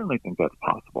 I certainly think that's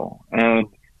possible. And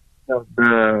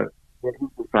this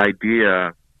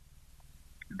idea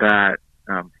that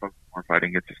folks who are fighting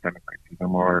against systemic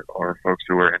racism or folks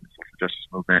who are in the social justice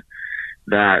movement,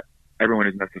 that everyone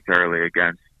is necessarily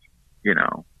against,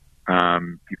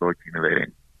 people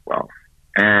accumulating wealth.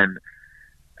 And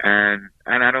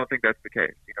I don't think that's the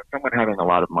case. Someone having a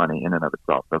lot of money in and of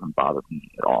itself doesn't bother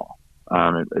me at all.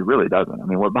 It really doesn't. I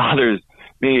mean, what bothers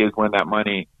me is when that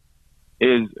money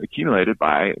is accumulated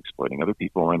by exploiting other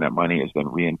people, and that money is then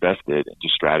reinvested into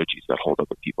strategies that hold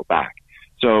other people back.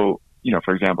 So,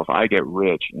 for example, if I get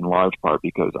rich in large part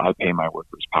because I pay my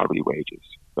workers poverty wages,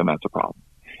 then that's a problem.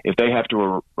 If they have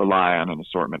to rely on an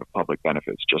assortment of public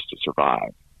benefits just to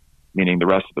survive, meaning the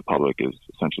rest of the public is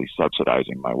essentially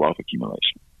subsidizing my wealth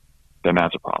accumulation, then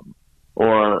that's a problem.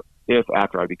 Or if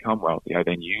after I become wealthy, I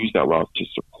then use that wealth to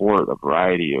support a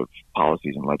variety of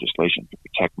policies and legislation to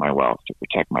protect my wealth, to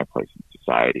protect my place in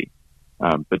society.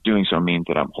 But doing so means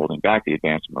that I'm holding back the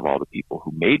advancement of all the people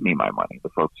who made me my money, the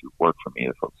folks who work for me,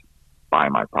 the folks who buy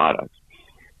my products,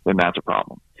 then that's a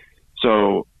problem.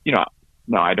 So,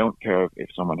 no, I don't care if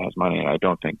someone has money, and I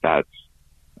don't think that's,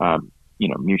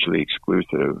 mutually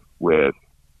exclusive with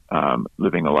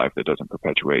living a life that doesn't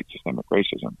perpetuate systemic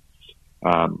racism.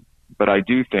 But I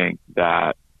do think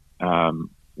that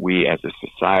we as a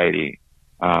society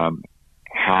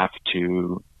have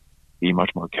to be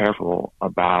much more careful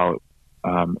about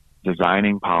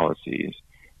designing policies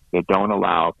that don't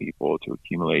allow people to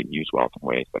accumulate and use wealth in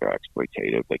ways that are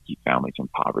exploitative, that keep families in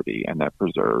poverty, and that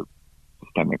preserve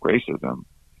systemic racism.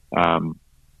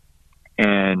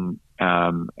 And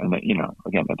that,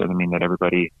 again, that doesn't mean that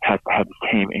everybody has to have the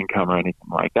same income or anything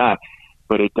like that,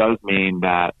 but it does mean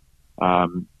that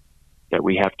that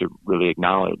we have to really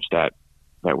acknowledge that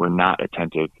we're not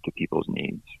attentive to people's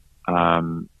needs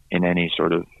in any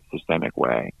sort of systemic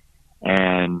way.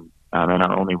 And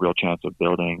our only real chance of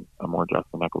building a more just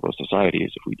and equitable society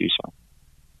is if we do so.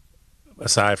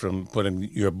 Aside from putting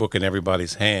your book in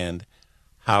everybody's hand,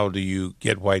 how do you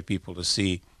get white people to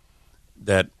see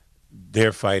that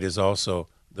their fight is also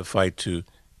the fight to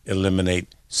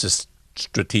eliminate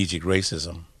strategic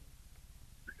racism?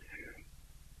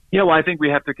 Yeah, well, I think we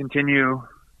have to continue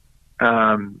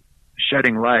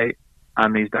shedding light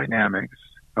on these dynamics,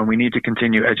 and we need to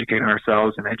continue educating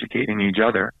ourselves and educating each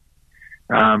other.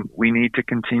 We need to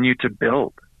continue to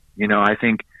build. I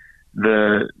think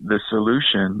the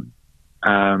solution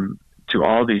to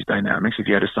all these dynamics, if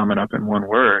you had to sum it up in one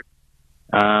word,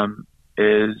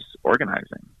 is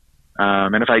organizing.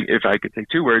 And if I could say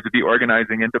two words, it'd be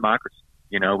organizing and democracy.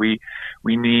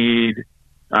 We need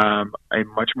a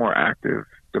much more active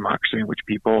democracy in which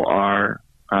people are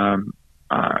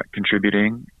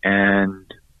contributing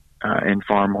and in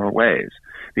far more ways,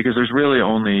 because there's really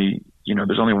only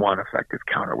one effective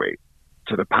counterweight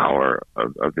to the power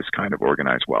of this kind of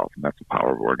organized wealth, and that's the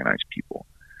power of organized people.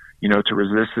 To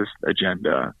resist this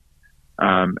agenda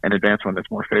and advance one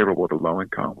that's more favorable to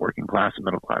low-income, working-class, and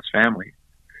middle-class families,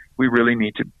 we really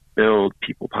need to build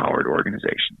people-powered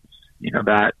organizations.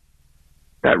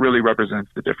 That really represents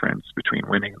the difference between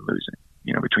winning and losing.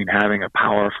 Between having a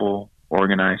powerful,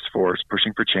 organized force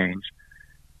pushing for change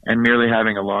and merely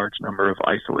having a large number of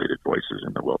isolated voices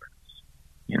in the wilderness.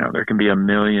 There can be 1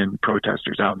 million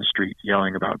protesters out in the streets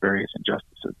yelling about various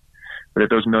injustices, but if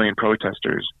those 1 million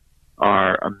protesters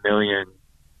are 1 million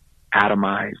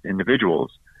atomized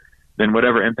individuals, then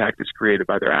whatever impact is created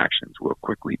by their actions will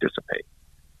quickly dissipate.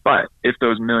 But if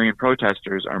those 1 million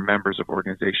protesters are members of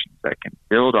organizations that can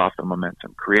build off the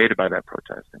momentum created by that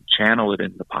protest and channel it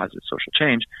into positive social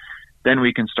change, then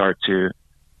we can start to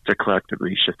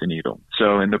collectively shift the needle.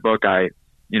 So in the book, I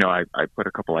put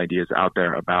a couple ideas out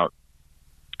there about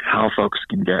how folks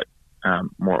can get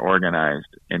more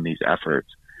organized in these efforts.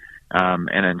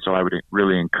 And so I would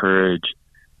really encourage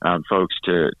folks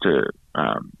to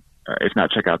if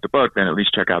not check out the book, then at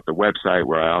least check out the website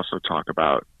where I also talk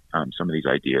about some of these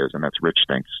ideas, and that's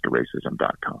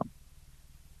richthankstoracism.com.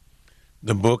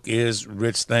 The book is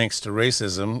Rich Thanks to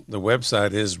Racism. The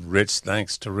website is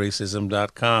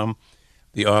richthankstoracism.com.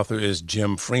 The author is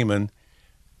Jim Freeman.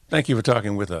 Thank you for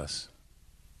talking with us.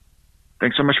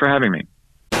 Thanks so much for having me.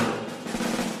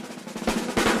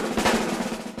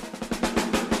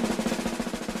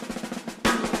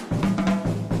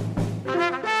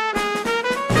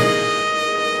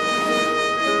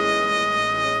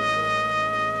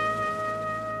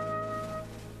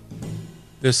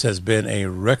 This has been a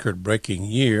record-breaking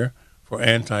year for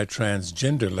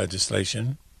anti-transgender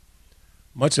legislation.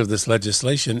 Much of this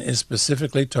legislation is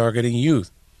specifically targeting youth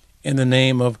in the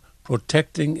name of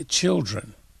protecting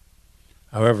children.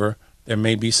 However, there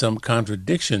may be some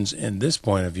contradictions in this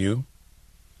point of view.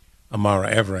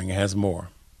 Amara Evering has more.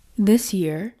 This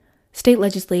year, state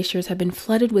legislatures have been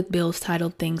flooded with bills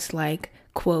titled things like,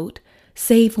 quote,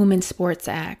 Save Women's Sports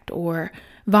Act, or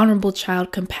Vulnerable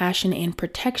Child Compassion and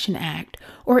Protection Act,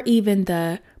 or even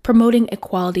the Promoting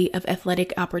Equality of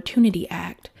Athletic Opportunity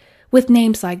Act. With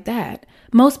names like that,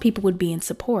 most people would be in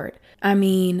support. I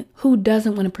mean, who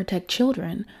doesn't want to protect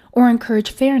children, or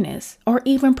encourage fairness, or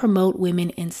even promote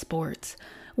women in sports?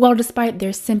 Well, despite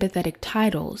their sympathetic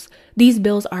titles, these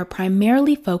bills are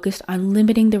primarily focused on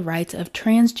limiting the rights of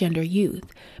transgender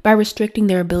youth by restricting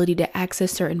their ability to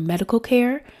access certain medical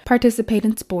care, participate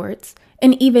in sports,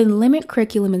 and even limit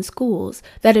curriculum in schools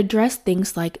that address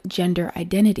things like gender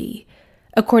identity.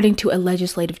 According to a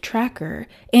legislative tracker,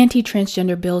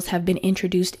 anti-transgender bills have been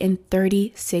introduced in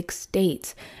 36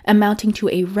 states, amounting to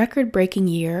a record-breaking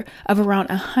year of around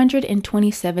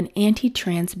 127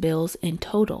 anti-trans bills in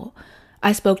total.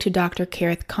 I spoke to Dr.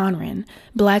 Kareth Conran,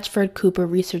 Blatchford Cooper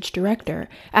Research Director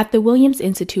at the Williams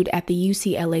Institute at the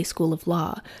UCLA School of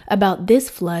Law, about this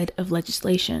flood of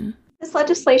legislation. This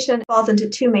legislation falls into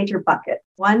two major buckets.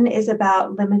 One is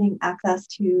about limiting access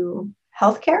to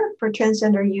healthcare for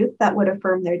transgender youth that would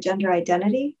affirm their gender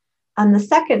identity. And the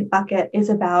second bucket is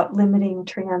about limiting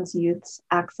trans youth's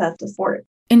access to sport.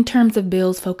 In terms of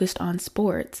bills focused on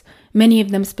sports, many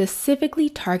of them specifically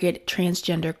target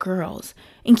transgender girls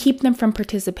and keep them from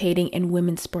participating in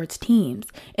women's sports teams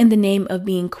in the name of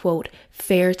being, quote,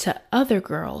 fair to other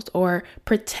girls or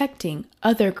protecting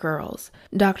other girls.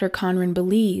 Dr. Conran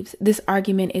believes this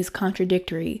argument is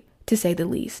contradictory, to say the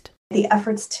least. The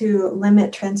efforts to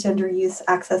limit transgender youth's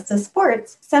access to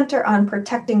sports center on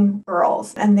protecting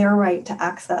girls and their right to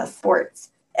access sports.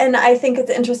 And I think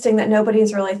it's interesting that nobody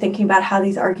is really thinking about how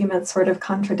these arguments sort of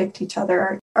contradict each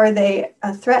other. Are they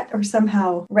a threat or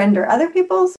somehow render other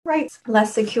people's rights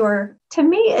less secure? To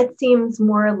me, it seems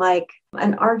more like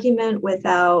an argument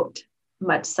without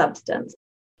much substance.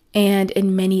 And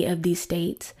in many of these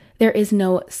states, there is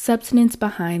no substance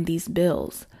behind these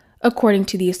bills. According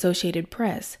to the Associated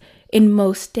Press, in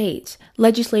most states,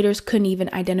 legislators couldn't even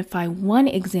identify one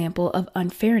example of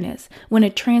unfairness when a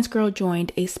trans girl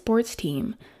joined a sports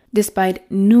team,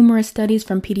 despite numerous studies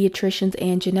from pediatricians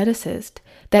and geneticists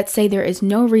that say there is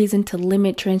no reason to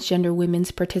limit transgender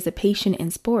women's participation in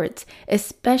sports,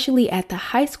 especially at the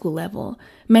high school level.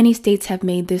 Many states have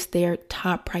made this their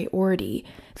top priority.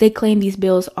 They claim these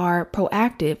bills are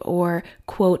proactive or,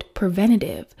 quote,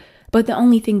 preventative. But the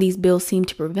only thing these bills seem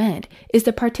to prevent is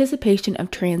the participation of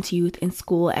trans youth in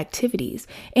school activities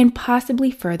and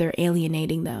possibly further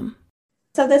alienating them.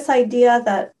 So this idea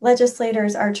that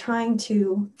legislators are trying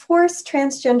to force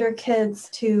transgender kids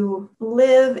to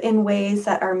live in ways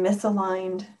that are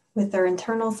misaligned with their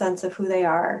internal sense of who they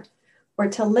are, or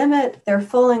to limit their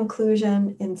full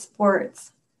inclusion in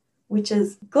sports, which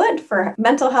is good for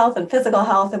mental health and physical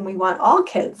health, and we want all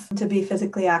kids to be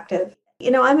physically active. You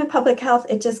know, I'm in public health.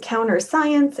 It just counters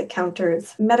science. It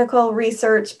counters medical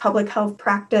research, public health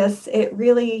practice. It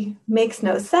really makes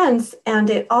no sense. And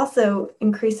it also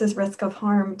increases risk of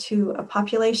harm to a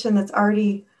population that's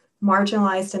already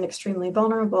marginalized and extremely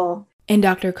vulnerable. And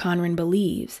Dr. Conran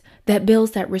believes that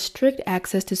bills that restrict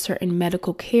access to certain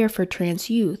medical care for trans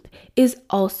youth is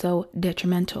also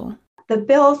detrimental. The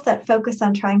bills that focus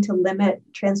on trying to limit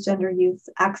transgender youth's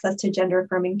access to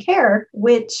gender-affirming care,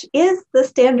 which is the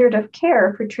standard of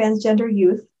care for transgender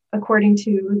youth, according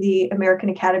to the American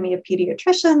Academy of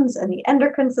Pediatricians and the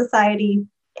Endocrine Society.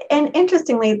 And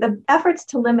interestingly, the efforts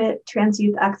to limit trans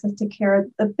youth access to care,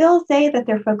 the bills say that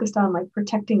they're focused on like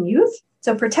protecting youth.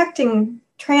 So protecting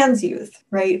trans youth,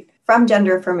 right, from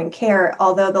gender-affirming care,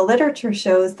 although the literature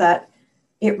shows that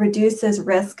it reduces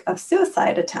risk of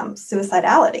suicide attempts,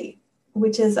 suicidality.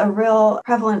 which is a real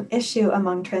prevalent issue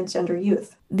among transgender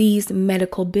youth. These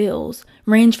medical bills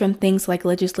range from things like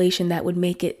legislation that would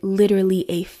make it literally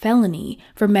a felony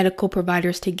for medical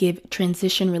providers to give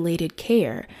transition-related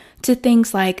care, to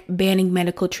things like banning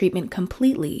medical treatment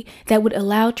completely that would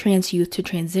allow trans youth to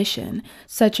transition,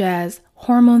 such as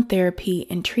hormone therapy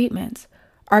and treatments.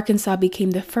 Arkansas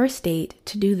became the first state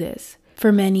to do this.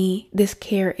 For many, this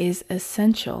care is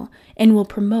essential and will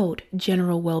promote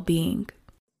general well-being.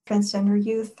 Transgender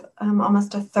youth,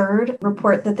 almost a third,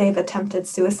 report that they've attempted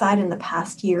suicide in the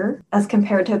past year, as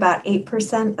compared to about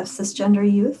 8% of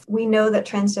cisgender youth. We know that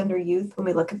transgender youth, when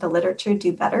we look at the literature,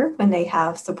 do better when they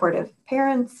have supportive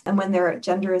parents and when their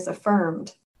gender is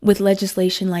affirmed. With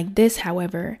legislation like this,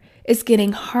 however, it's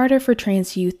getting harder for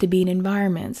trans youth to be in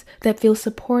environments that feel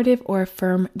supportive or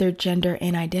affirm their gender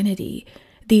and identity.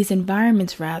 These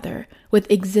environments, rather, with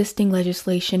existing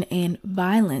legislation and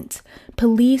violence,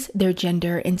 police their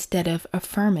gender instead of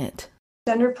affirm it.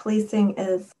 Gender policing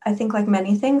is, I think, like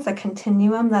many things, a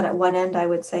continuum that at one end I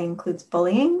would say includes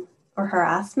bullying or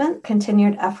harassment,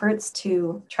 continued efforts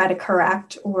to try to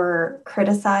correct or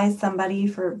criticize somebody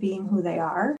for being who they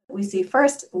are. We see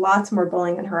first lots more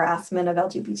bullying and harassment of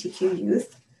LGBTQ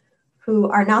youth, who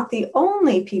are not the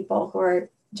only people who are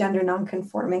gender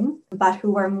nonconforming, but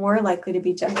who are more likely to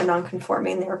be gender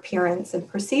nonconforming in their appearance and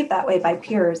perceived that way by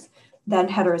peers than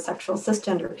heterosexual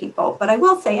cisgender people. But I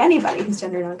will say anybody who's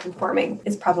gender nonconforming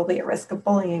is probably at risk of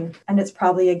bullying. And it's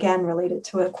probably, again, related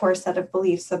to a core set of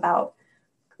beliefs about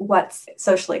what's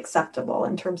socially acceptable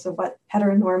in terms of what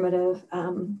heteronormative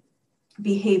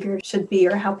behavior should be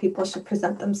or how people should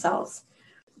present themselves.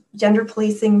 Gender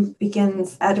policing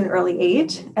begins at an early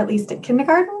age, at least at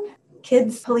kindergarten.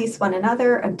 Kids police one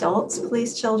another, adults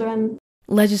police children.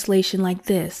 Legislation like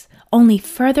this only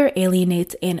further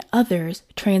alienates and others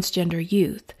transgender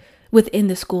youth. Within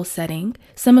the school setting,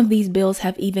 some of these bills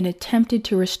have even attempted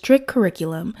to restrict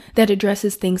curriculum that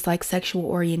addresses things like sexual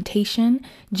orientation,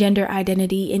 gender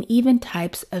identity, and even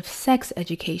types of sex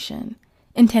education.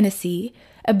 In Tennessee,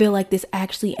 a bill like this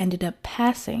actually ended up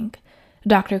passing.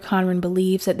 Dr. Conran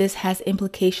believes that this has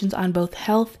implications on both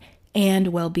health and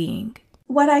well-being.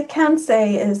 What I can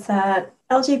say is that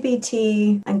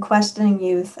LGBT and questioning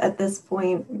youth at this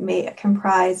point may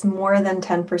comprise more than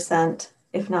 10%,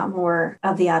 if not more,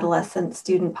 of the adolescent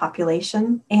student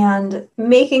population. And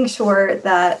making sure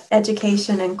that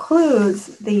education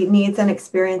includes the needs and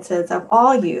experiences of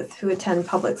all youth who attend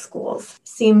public schools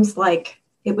seems like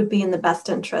it would be in the best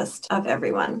interest of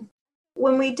everyone.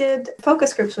 When we did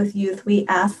focus groups with youth, we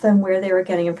asked them where they were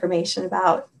getting information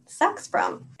about sex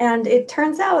from. And it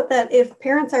turns out that if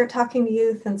parents aren't talking to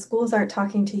youth and schools aren't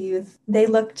talking to youth, they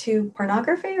look to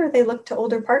pornography or they look to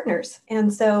older partners.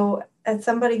 And so as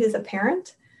somebody who's a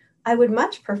parent, I would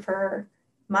much prefer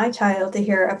my child to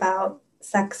hear about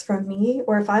sex from me,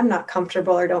 or if I'm not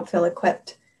comfortable or don't feel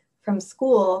equipped, from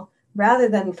school, rather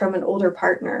than from an older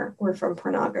partner or from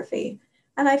pornography.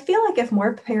 And I feel like if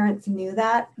more parents knew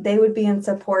that, they would be in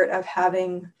support of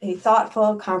having a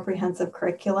thoughtful, comprehensive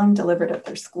curriculum delivered at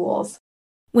their schools.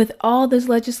 With all this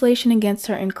legislation against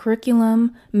certain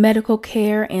curriculum, medical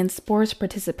care, and sports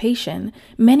participation,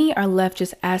 many are left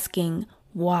just asking,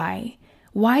 why?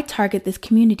 Why target this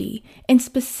community, and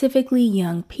specifically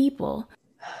young people?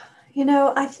 You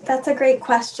know, that's a great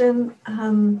question.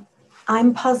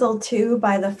 I'm puzzled too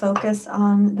by the focus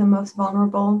on the most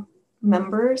vulnerable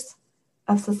members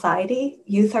of society.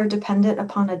 Youth are dependent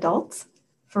upon adults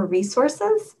for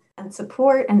resources and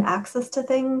support and access to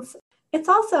things. It's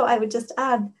also, I would just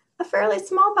add, a fairly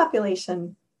small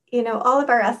population. You know, all of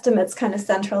our estimates kind of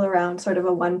central around sort of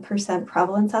a 1%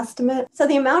 prevalence estimate. So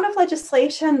the amount of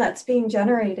legislation that's being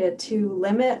generated to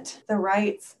limit the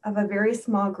rights of a very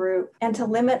small group and to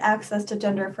limit access to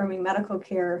gender-affirming medical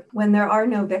care when there are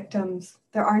no victims,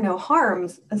 there are no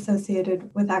harms associated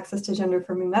with access to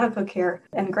gender-affirming medical care,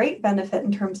 and great benefit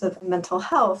in terms of mental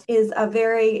health, is a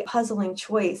very puzzling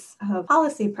choice of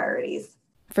policy priorities.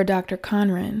 For Dr.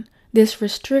 Conran, this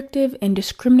restrictive and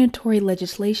discriminatory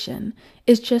legislation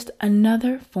is just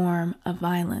another form of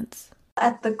violence.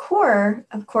 At the core,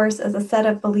 of course, is a set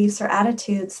of beliefs or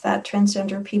attitudes that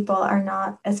transgender people are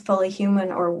not as fully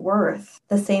human or worth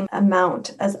the same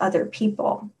amount as other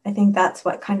people. I think that's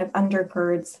what kind of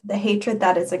undergirds the hatred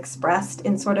that is expressed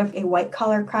in sort of a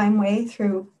white-collar crime way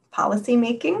through policy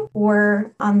making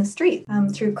or on the street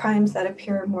through crimes that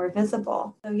appear more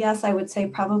visible. So yes, I would say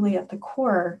probably at the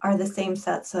core are the same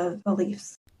sets of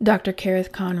beliefs. Dr.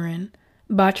 Kareth Conran,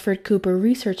 Bochford Cooper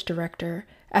Research Director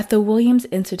at the Williams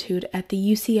Institute at the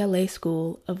UCLA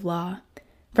School of Law.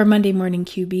 For Monday Morning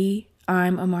QB,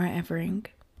 I'm Amara Evering.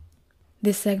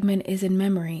 This segment is in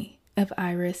memory of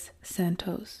Iris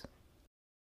Santos.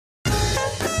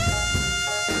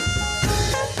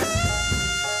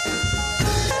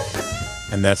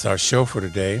 And that's our show for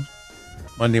today.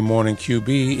 Monday Morning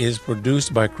QB is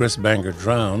produced by Chris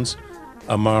Banger-Drowns,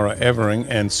 Amara Evering,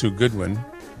 and Sue Goodwin.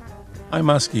 I'm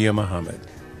Askia Muhammad.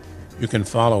 You can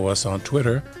follow us on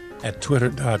Twitter at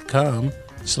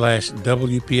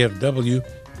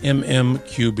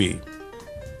twitter.com/WPFWMMQB.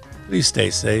 Please stay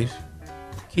safe.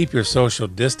 Keep your social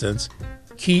distance.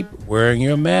 Keep wearing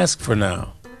your mask for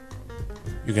now.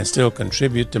 You can still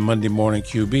contribute to Monday Morning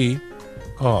QB.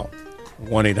 Call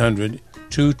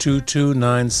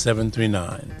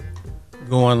 1-800-222-9739.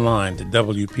 Go online to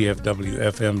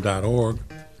WPFWFM.org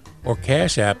or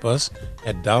Cash App us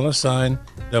at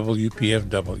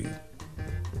 $WPFW.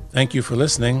 Thank you for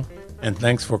listening, and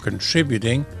thanks for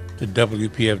contributing to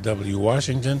WPFW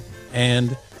Washington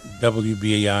and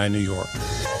WBAI New York.